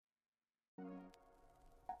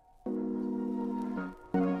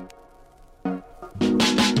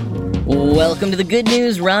Welcome to the Good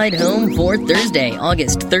News Ride Home for Thursday,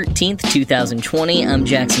 August 13th, 2020. I'm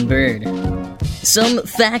Jackson Bird. Some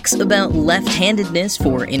facts about left-handedness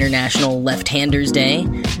for International Left-Handers Day.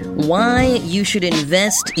 Why you should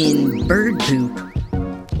invest in bird poop.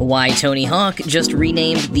 Why Tony Hawk just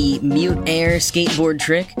renamed the Mute Air skateboard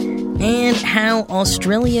trick. And how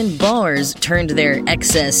Australian bars turned their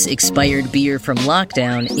excess expired beer from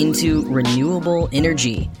lockdown into renewable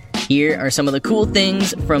energy. Here are some of the cool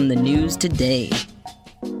things from the news today.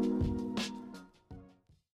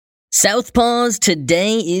 Southpaws,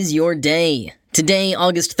 today is your day. Today,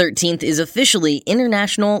 August 13th, is officially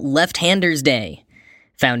International Left-Handers Day.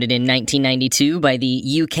 Founded in 1992 by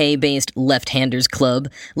the UK-based Left-Handers Club,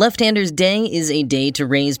 Left-Handers Day is a day to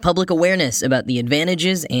raise public awareness about the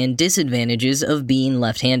advantages and disadvantages of being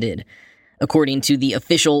left-handed. According to the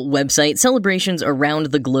official website, celebrations around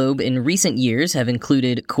the globe in recent years have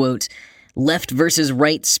included, quote, left versus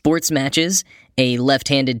right sports matches, a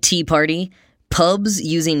left-handed tea party, pubs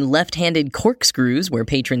using left-handed corkscrews where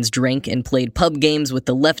patrons drank and played pub games with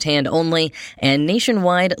the left hand only, and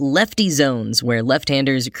nationwide lefty zones where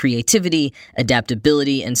left-handers' creativity,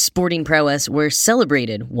 adaptability, and sporting prowess were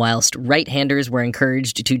celebrated, whilst right-handers were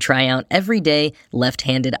encouraged to try out everyday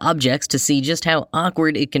left-handed objects to see just how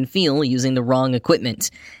awkward it can feel using the wrong equipment.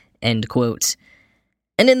 End quote.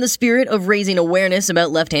 And in the spirit of raising awareness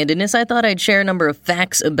about left-handedness, I thought I'd share a number of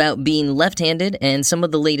facts about being left-handed and some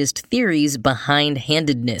of the latest theories behind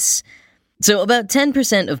handedness. So about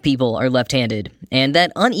 10% of people are left-handed, and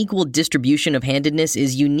that unequal distribution of handedness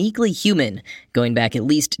is uniquely human, going back at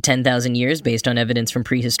least 10,000 years based on evidence from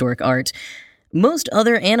prehistoric art. Most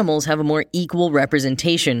other animals have a more equal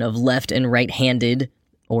representation of left and right-handed,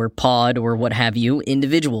 or pawed, or what have you,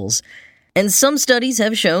 individuals. And some studies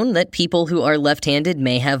have shown that people who are left-handed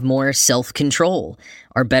may have more self-control,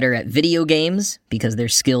 are better at video games because they're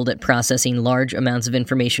skilled at processing large amounts of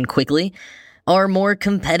information quickly, are more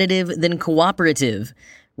competitive than cooperative,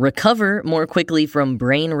 recover more quickly from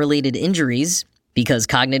brain-related injuries because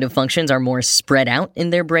cognitive functions are more spread out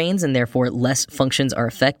in their brains and therefore less functions are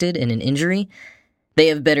affected in an injury. They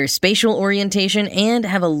have better spatial orientation and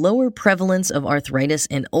have a lower prevalence of arthritis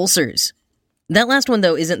and ulcers. That last one,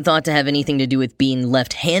 though, isn't thought to have anything to do with being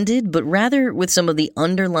left-handed, but rather with some of the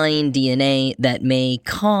underlying DNA that may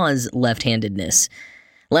cause left-handedness.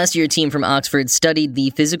 Last year, a team from Oxford studied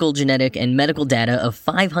the physical, genetic, and medical data of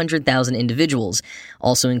 500,000 individuals,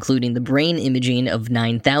 also including the brain imaging of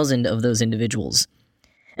 9,000 of those individuals.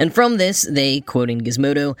 And from this, they, quoting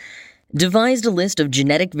Gizmodo, devised a list of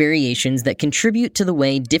genetic variations that contribute to the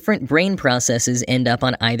way different brain processes end up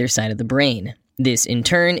on either side of the brain. This, in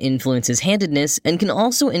turn, influences handedness and can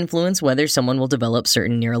also influence whether someone will develop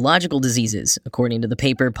certain neurological diseases, according to the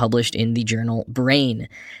paper published in the journal Brain.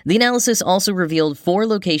 The analysis also revealed 4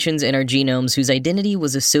 locations in our genomes whose identity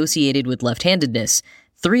was associated with left-handedness,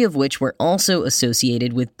 3 of which were also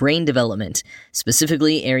associated with brain development,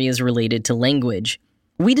 specifically areas related to language.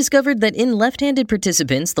 We discovered that in left-handed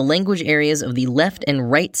participants, the language areas of the left and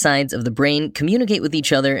right sides of the brain communicate with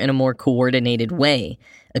each other in a more coordinated way.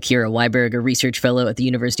 Akira Weiberg, a research fellow at the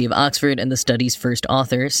University of Oxford and the study's first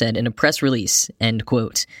author, said in a press release, end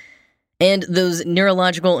quote. And those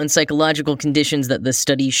neurological and psychological conditions that the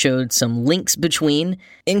study showed some links between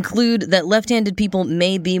include that left-handed people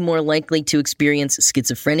may be more likely to experience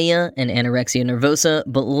schizophrenia and anorexia nervosa,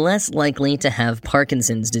 but less likely to have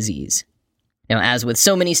Parkinson's disease. Now, as with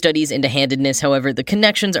so many studies into handedness, however, the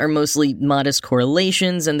connections are mostly modest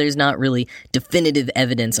correlations, and there's not really definitive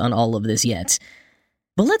evidence on all of this yet.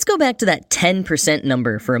 But let's go back to that 10%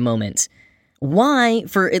 number for a moment. Why,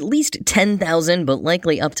 for at least 10,000, but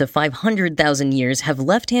likely up to 500,000 years, have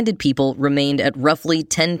left-handed people remained at roughly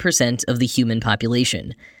 10% of the human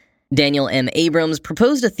population? Daniel M. Abrams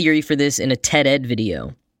proposed a theory for this in a TED-Ed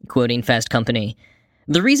video, quoting Fast Company.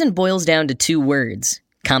 The reason boils down to 2 words,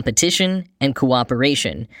 competition and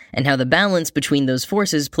cooperation, and how the balance between those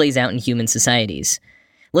forces plays out in human societies.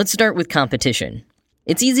 Let's start with competition.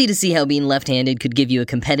 It's easy to see how being left-handed could give you a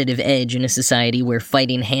competitive edge in a society where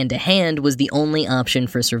fighting hand-to-hand was the only option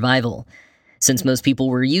for survival. Since most people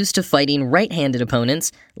were used to fighting right-handed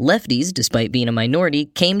opponents, lefties, despite being a minority,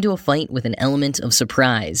 came to a fight with an element of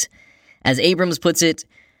surprise. As Abrams puts it,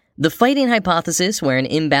 the fighting hypothesis, where an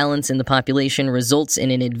imbalance in the population results in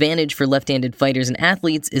an advantage for left-handed fighters and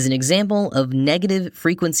athletes, is an example of negative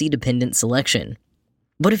frequency-dependent selection.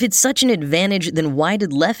 But if it's such an advantage, then why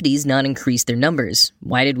did lefties not increase their numbers?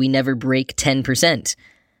 Why did we never break 10%?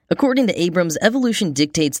 According to Abrams, evolution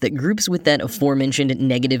dictates that groups with that aforementioned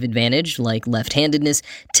negative advantage, like left-handedness,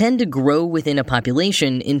 tend to grow within a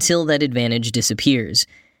population until that advantage disappears.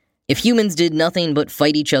 If humans did nothing but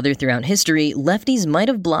fight each other throughout history, lefties might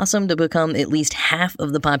have blossomed to become at least half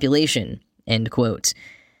of the population, end quote.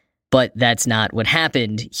 But that's not what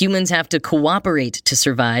happened. Humans have to cooperate to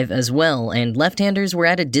survive as well, and left-handers were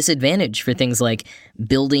at a disadvantage for things like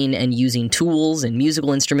building and using tools and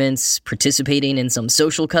musical instruments, participating in some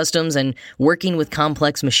social customs, and working with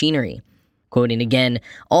complex machinery. Quoting again,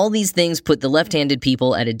 all these things put the left-handed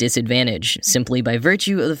people at a disadvantage, simply by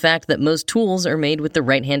virtue of the fact that most tools are made with the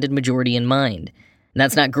right-handed majority in mind.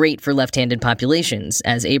 That's not great for left-handed populations.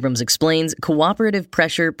 As Abrams explains, cooperative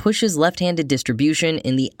pressure pushes left-handed distribution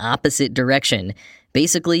in the opposite direction,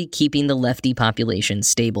 basically keeping the lefty population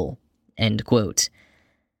stable. End quote.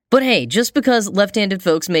 But hey, just because left-handed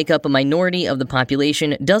folks make up a minority of the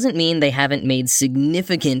population doesn't mean they haven't made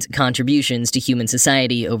significant contributions to human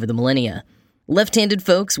society over the millennia. Left-handed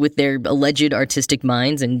folks with their alleged artistic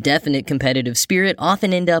minds and definite competitive spirit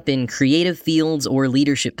often end up in creative fields or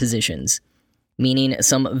leadership positions, meaning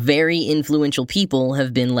some very influential people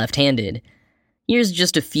have been left-handed. Here's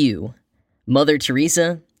just a few. Mother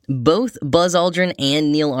Teresa, both Buzz Aldrin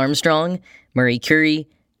and Neil Armstrong, Marie Curie,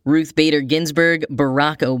 Ruth Bader Ginsburg,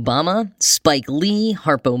 Barack Obama, Spike Lee,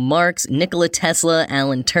 Harpo Marx, Nikola Tesla,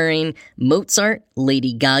 Alan Turing, Mozart,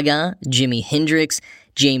 Lady Gaga, Jimi Hendrix,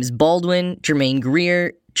 James Baldwin, Germaine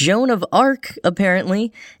Greer, Joan of Arc,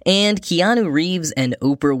 apparently, and Keanu Reeves and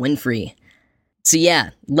Oprah Winfrey. So yeah,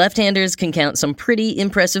 left-handers can count some pretty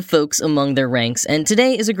impressive folks among their ranks, and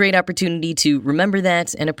today is a great opportunity to remember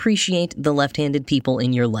that and appreciate the left-handed people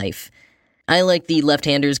in your life. I like the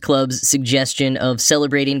Left-Handers Club's suggestion of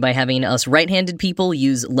celebrating by having us right-handed people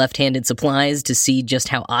use left-handed supplies to see just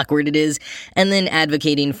how awkward it is, and then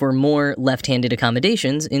advocating for more left-handed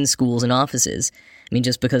accommodations in schools and offices. I mean,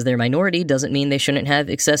 just because they're a minority doesn't mean they shouldn't have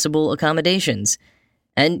accessible accommodations.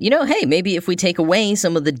 And, hey, maybe if we take away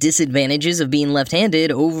some of the disadvantages of being left-handed,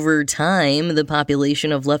 over time, the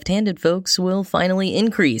population of left-handed folks will finally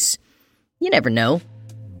increase. You never know.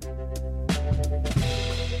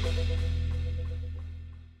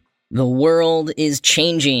 The world is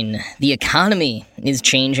changing, the economy is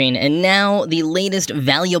changing, and now the latest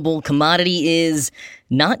valuable commodity is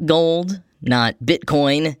not gold, not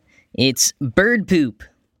Bitcoin, it's bird poop.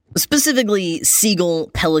 Specifically, seagull,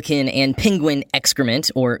 pelican, and penguin excrement,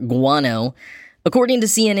 or guano. According to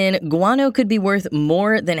CNN, guano could be worth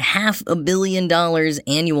more than $500 million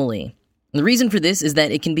annually. The reason for this is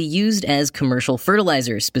that it can be used as commercial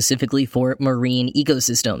fertilizer, specifically for marine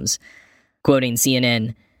ecosystems. Quoting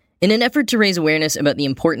CNN, in an effort to raise awareness about the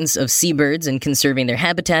importance of seabirds and conserving their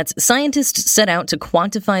habitats, scientists set out to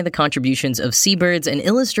quantify the contributions of seabirds and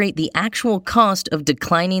illustrate the actual cost of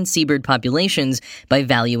declining seabird populations by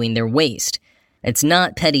valuing their waste. It's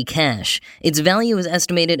not petty cash. Its value is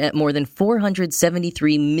estimated at more than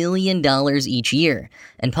 $473 million each year,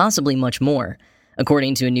 and possibly much more,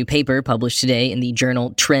 according to a new paper published today in the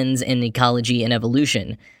journal Trends in Ecology and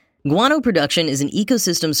Evolution. Guano production is an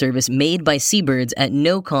ecosystem service made by seabirds at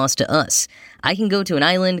no cost to us. I can go to an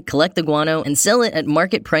island, collect the guano, and sell it at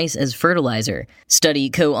market price as fertilizer.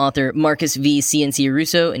 Study co-author Marcus V.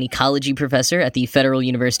 Cienci-Russo, an ecology professor at the Federal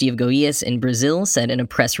University of Goiás in Brazil, said in a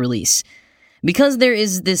press release. Because there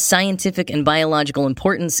is this scientific and biological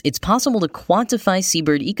importance, it's possible to quantify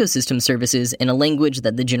seabird ecosystem services in a language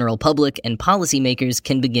that the general public and policymakers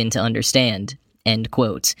can begin to understand. End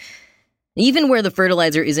quote. Even where the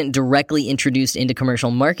fertilizer isn't directly introduced into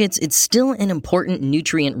commercial markets, it's still an important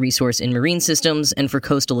nutrient resource in marine systems and for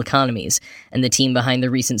coastal economies, and the team behind the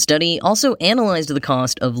recent study also analyzed the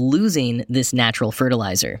cost of losing this natural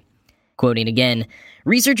fertilizer. Quoting again,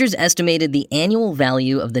 researchers estimated the annual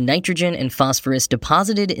value of the nitrogen and phosphorus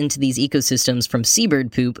deposited into these ecosystems from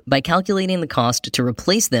seabird poop by calculating the cost to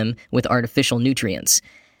replace them with artificial nutrients.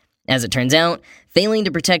 As it turns out, failing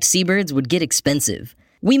to protect seabirds would get expensive.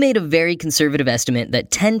 We made a very conservative estimate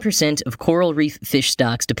that 10% of coral reef fish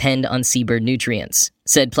stocks depend on seabird nutrients,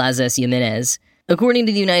 said Plazas Jimenez. According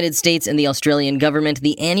to the United States and the Australian government,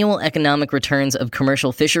 the annual economic returns of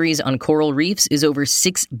commercial fisheries on coral reefs is over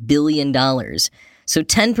 $6 billion. So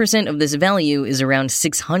 10% of this value is around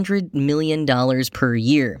 $600 million per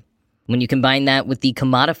year. When you combine that with the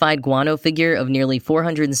commodified guano figure of nearly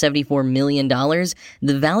 $474 million,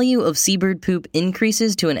 the value of seabird poop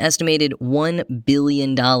increases to an estimated $1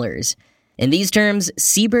 billion. In these terms,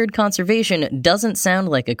 seabird conservation doesn't sound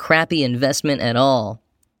like a crappy investment at all.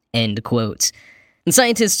 End quote. And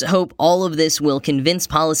scientists hope all of this will convince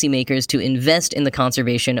policymakers to invest in the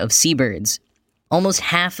conservation of seabirds. Almost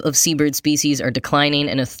half of seabird species are declining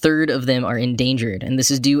and a third of them are endangered, and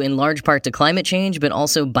this is due in large part to climate change, but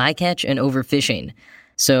also bycatch and overfishing.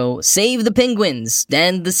 So save the penguins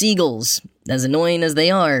and the seagulls. As annoying as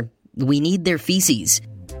they are, We need their feces.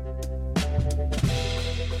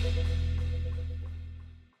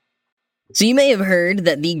 So you may have heard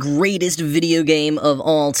that the greatest video game of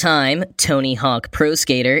all time, Tony Hawk Pro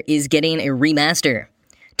Skater, is getting a remaster.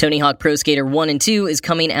 Tony Hawk Pro Skater 1 and 2 is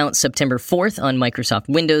coming out September 4th on Microsoft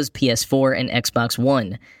Windows, PS4, and Xbox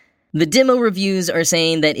One. The demo reviews are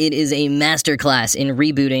saying that it is a masterclass in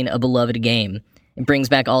rebooting a beloved game. It brings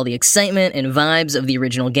back all the excitement and vibes of the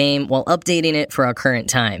original game while updating it for our current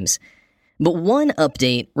times. But one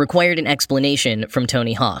update required an explanation from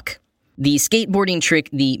Tony Hawk. The skateboarding trick,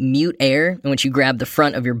 the mute air, in which you grab the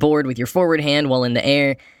front of your board with your forward hand while in the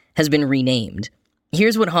air, has been renamed.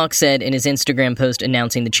 Here's what Hawk said in his Instagram post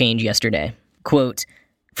announcing the change yesterday. Quote,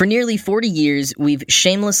 "For nearly 40 years, we've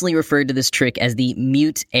shamelessly referred to this trick as the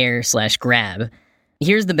mute air/grab.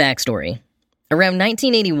 Here's the backstory. Around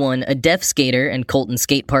 1981, a deaf skater and Colton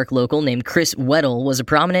skate park local named Chris Weddle was a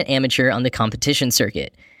prominent amateur on the competition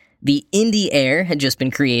circuit. The indie air had just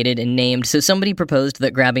been created and named, so somebody proposed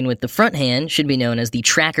that grabbing with the front hand should be known as the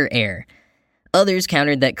tracker air. Others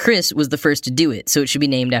countered that Chris was the first to do it, so it should be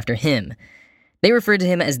named after him. They referred to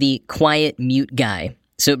him as the quiet mute guy,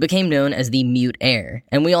 so it became known as the mute air,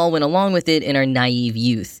 and we all went along with it in our naive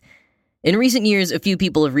youth. In recent years, a few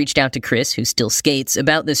people have reached out to Chris, who still skates,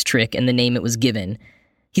 about this trick and the name it was given.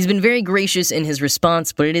 He's been very gracious in his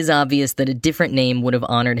response, but it is obvious that a different name would have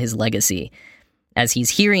honored his legacy, as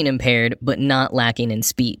he's hearing impaired but not lacking in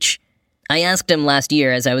speech. I asked him last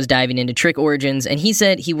year as I was diving into trick origins, and he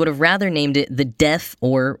said he would have rather named it the deaf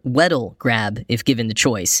or Weddle grab if given the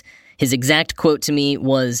choice. His exact quote to me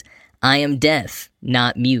was, 'I am deaf,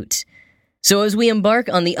 not mute.' So as we embark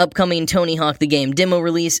on the upcoming Tony Hawk the Game demo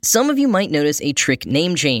release, some of you might notice a trick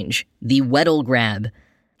name change, the Weddle grab.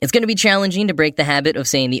 It's going to be challenging to break the habit of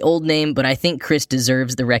saying the old name, but I think Chris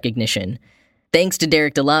deserves the recognition. Thanks to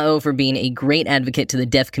Derek DeLao for being a great advocate to the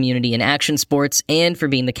deaf community in action sports and for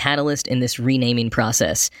being the catalyst in this renaming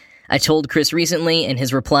process. I told Chris recently, and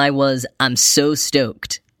his reply was, 'I'm so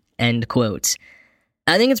stoked.'" End quote.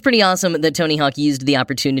 I think it's pretty awesome that Tony Hawk used the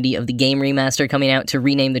opportunity of the game remaster coming out to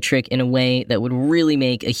rename the trick in a way that would really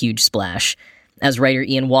make a huge splash. As writer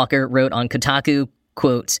Ian Walker wrote on Kotaku,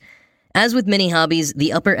 quote, "As with many hobbies,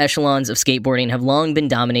 the upper echelons of skateboarding have long been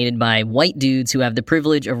dominated by white dudes who have the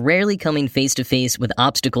privilege of rarely coming face-to-face with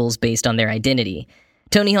obstacles based on their identity.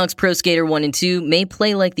 Tony Hawk's Pro Skater 1 and 2 may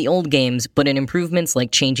play like the old games, but in improvements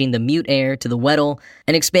like changing the mute air to the Weddle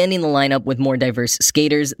and expanding the lineup with more diverse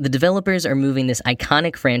skaters, the developers are moving this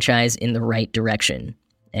iconic franchise in the right direction."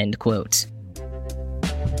 End quote.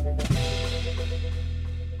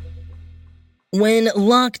 When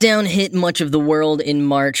lockdown hit much of the world in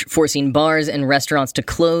March, forcing bars and restaurants to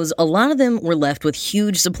close, a lot of them were left with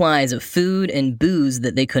huge supplies of food and booze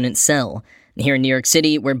that they couldn't sell. Here in New York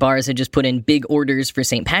City, where bars had just put in big orders for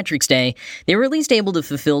St. Patrick's Day, they were at least able to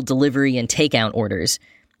fulfill delivery and takeout orders.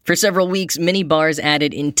 For several weeks, many bars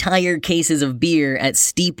added entire cases of beer at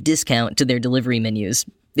steep discount to their delivery menus.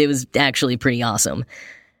 It was actually pretty awesome.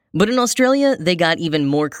 But in Australia, they got even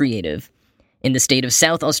more creative. In the state of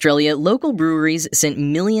South Australia, local breweries sent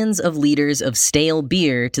millions of liters of stale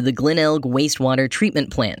beer to the Glenelg Wastewater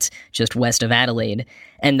treatment plant, just west of Adelaide,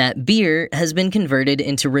 and that beer has been converted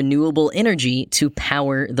into renewable energy to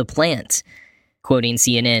power the plant. Quoting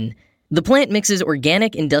CNN, "The plant mixes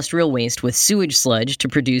organic industrial waste with sewage sludge to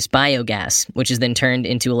produce biogas, which is then turned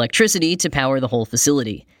into electricity to power the whole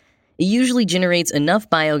facility. It usually generates enough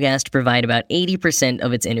biogas to provide about 80%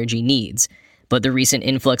 of its energy needs. But the recent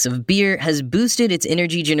influx of beer has boosted its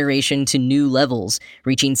energy generation to new levels,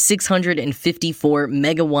 reaching 654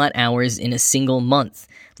 megawatt hours in a single month,"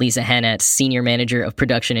 Lisa Hannat, senior manager of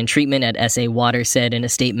production and treatment at SA Water, said in a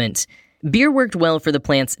statement. "Beer worked well for the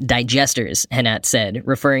plant's digesters," Hannat said,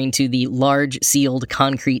 referring to the large sealed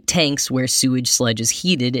concrete tanks where sewage sludge is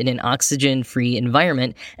heated in an oxygen-free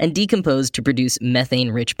environment and decomposed to produce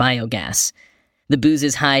methane-rich biogas. The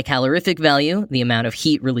booze's high calorific value, the amount of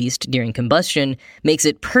heat released during combustion, makes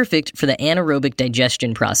it perfect for the anaerobic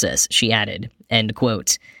digestion process," she added. End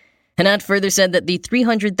quote. Hannat further said that the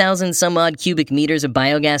 300,000 some odd cubic meters of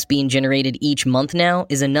biogas being generated each month now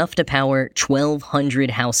is enough to power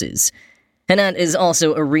 1,200 houses. Hannat is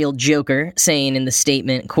also a real joker, saying in the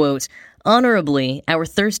statement, quote, "Honorably, our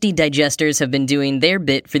thirsty digesters have been doing their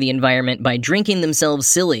bit for the environment by drinking themselves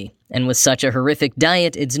silly. And with such a horrific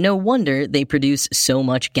diet, it's no wonder they produce so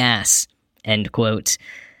much gas." End quote.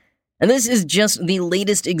 And this is just the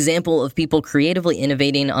latest example of people creatively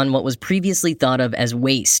innovating on what was previously thought of as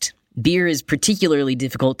waste. Beer is particularly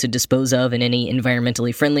difficult to dispose of in any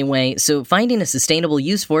environmentally friendly way, so finding a sustainable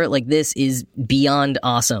use for it like this is beyond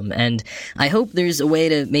awesome, and I hope there's a way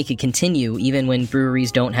to make it continue even when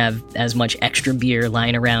breweries don't have as much extra beer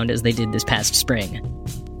lying around as they did this past spring.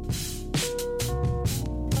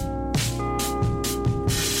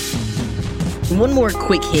 One more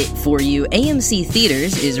quick hit for you. AMC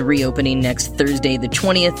Theaters is reopening next Thursday the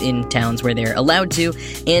 20th in towns where they're allowed to,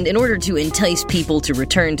 and in order to entice people to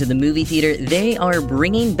return to the movie theater, they are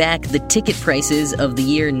bringing back the ticket prices of the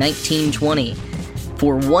year 1920.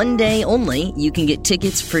 For one day only, you can get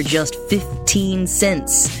tickets for just 15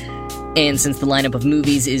 cents. And since the lineup of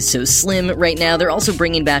movies is so slim right now, they're also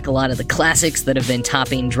bringing back a lot of the classics that have been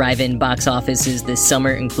topping drive-in box offices this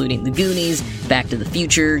summer, including The Goonies, Back to the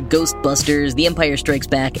Future, Ghostbusters, The Empire Strikes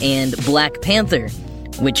Back, and Black Panther,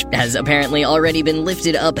 which has apparently already been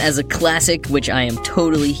lifted up as a classic, which I am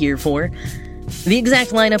totally here for. The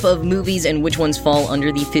exact lineup of movies and which ones fall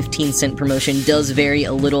under the 15-cent promotion does vary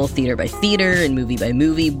a little theater by theater and movie by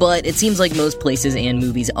movie, but it seems like most places and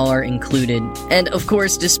movies are included. And of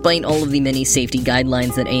course, despite all of the many safety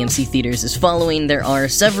guidelines that AMC Theaters is following, there are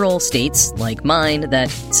several states, like mine, that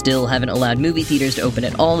still haven't allowed movie theaters to open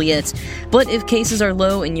at all yet. But if cases are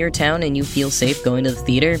low in your town and you feel safe going to the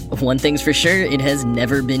theater, one thing's for sure, it has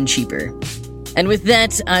never been cheaper. And with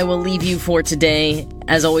that, I will leave you for today.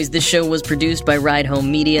 As always, this show was produced by Ride Home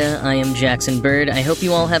Media. I am Jackson Bird. I hope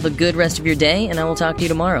you all have a good rest of your day, and I will talk to you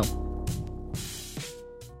tomorrow.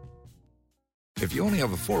 If you only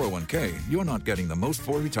have a 401k, you're not getting the most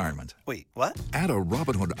for retirement. Wait, what? Add a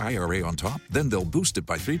Robinhood IRA on top, then they'll boost it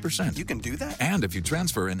by 3%. You can do that? And if you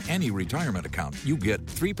transfer in any retirement account, you get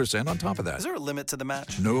 3% on top of that. Is there a limit to the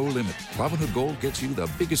match? No limit. Robinhood Gold gets you the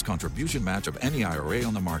biggest contribution match of any IRA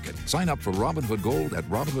on the market. Sign up for Robinhood Gold at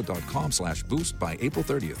Robinhood.com/boost by April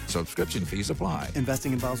 30th. Subscription fees apply.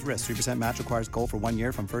 Investing involves risk. 3% match requires gold for 1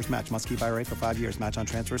 year from first match. Must keep IRA for 5 years. Match on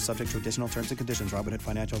transfers subject to additional terms and conditions. Robinhood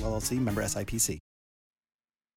Financial LLC. Member SIPC.